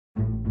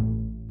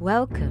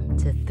Welcome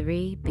to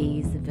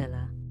 3B's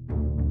Villa.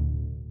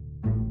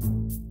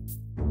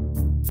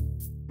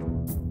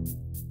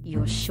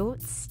 Your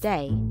short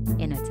stay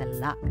in a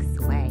deluxe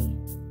way.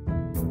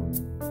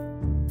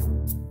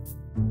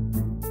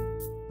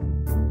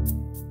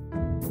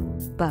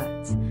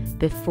 But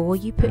before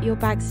you put your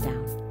bags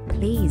down,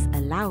 please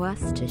allow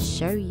us to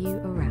show you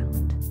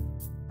around.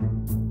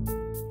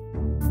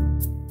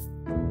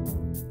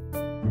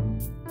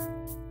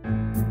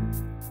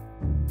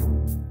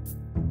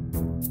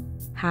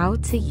 How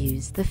to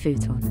use the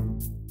futon.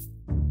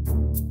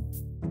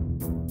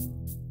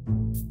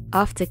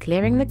 After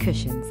clearing the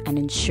cushions and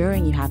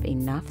ensuring you have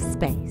enough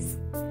space,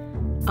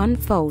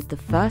 unfold the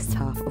first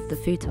half of the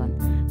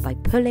futon by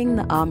pulling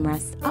the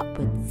armrest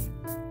upwards.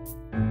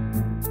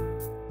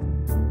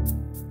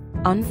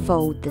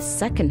 Unfold the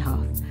second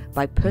half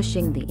by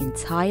pushing the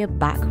entire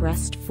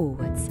backrest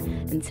forwards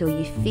until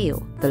you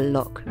feel the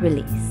lock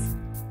release.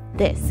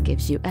 This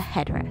gives you a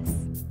headrest.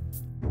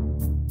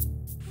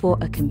 For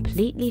a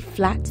completely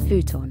flat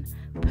futon,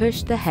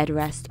 push the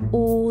headrest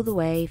all the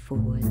way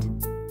forward.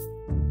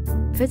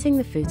 Putting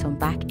the futon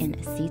back in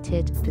a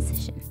seated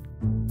position.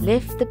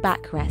 Lift the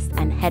backrest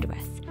and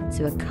headrest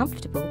to a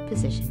comfortable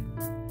position.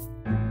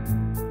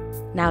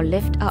 Now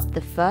lift up the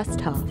first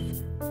half,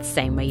 the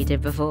same way you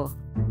did before.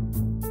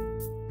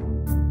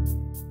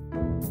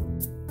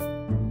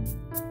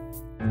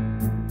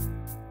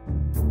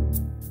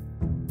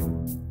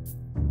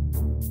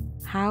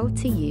 How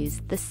to use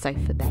the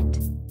sofa bed.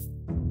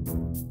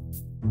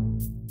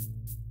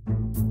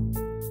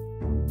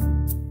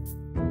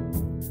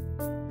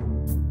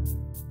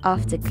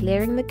 After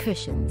clearing the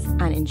cushions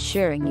and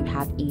ensuring you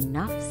have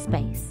enough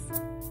space,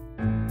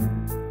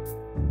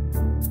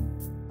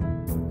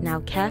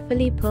 now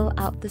carefully pull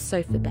out the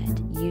sofa bed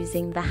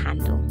using the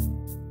handle.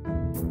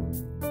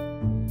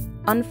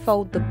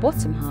 Unfold the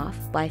bottom half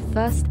by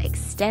first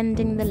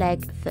extending the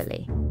leg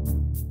fully.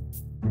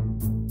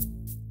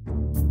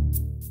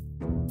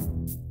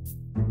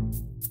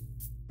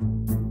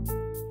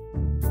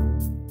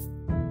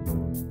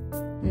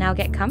 Now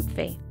get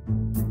comfy.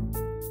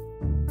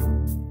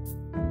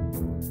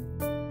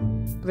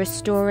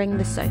 Restoring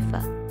the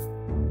sofa.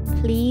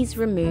 Please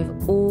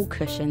remove all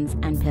cushions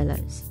and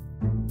pillows.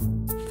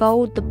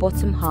 Fold the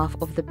bottom half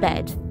of the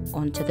bed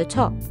onto the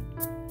top.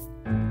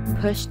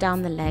 Push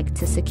down the leg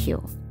to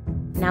secure.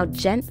 Now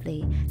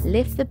gently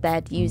lift the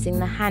bed using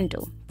the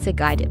handle to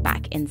guide it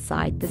back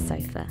inside the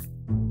sofa.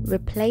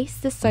 Replace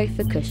the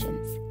sofa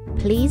cushions.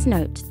 Please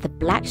note the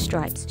black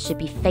stripes should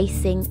be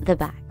facing the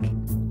back.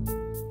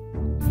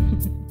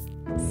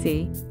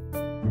 See?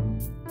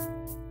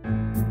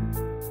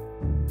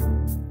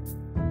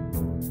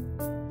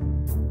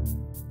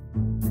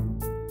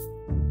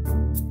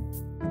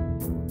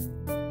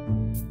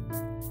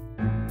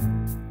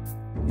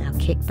 Now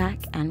kick back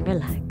and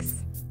relax.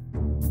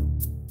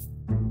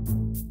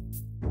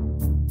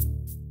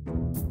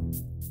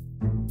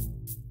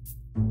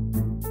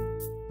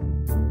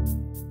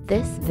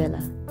 This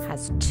villa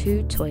has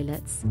 2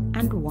 toilets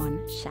and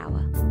 1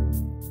 shower.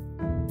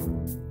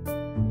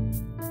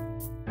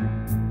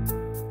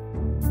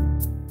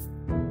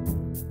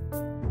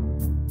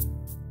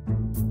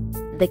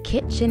 The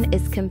kitchen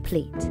is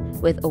complete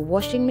with a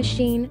washing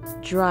machine,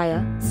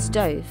 dryer,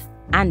 stove,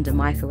 and a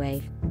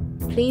microwave.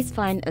 Please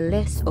find a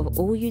list of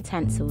all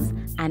utensils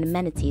and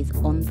amenities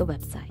on the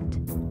website.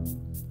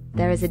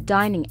 There is a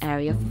dining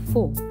area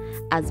for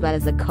 4, as well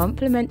as a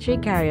complimentary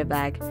carrier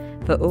bag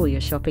for all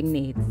your shopping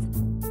needs.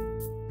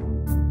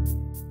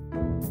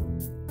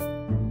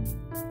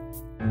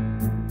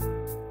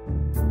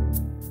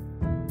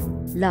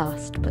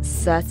 Last but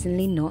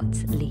certainly not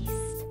least,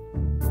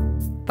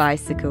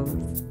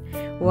 bicycles.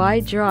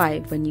 Why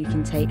drive when you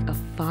can take a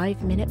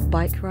 5-minute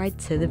bike ride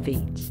to the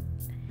beach?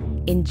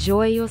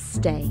 Enjoy your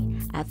stay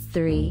at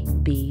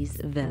 3B's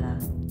Villa.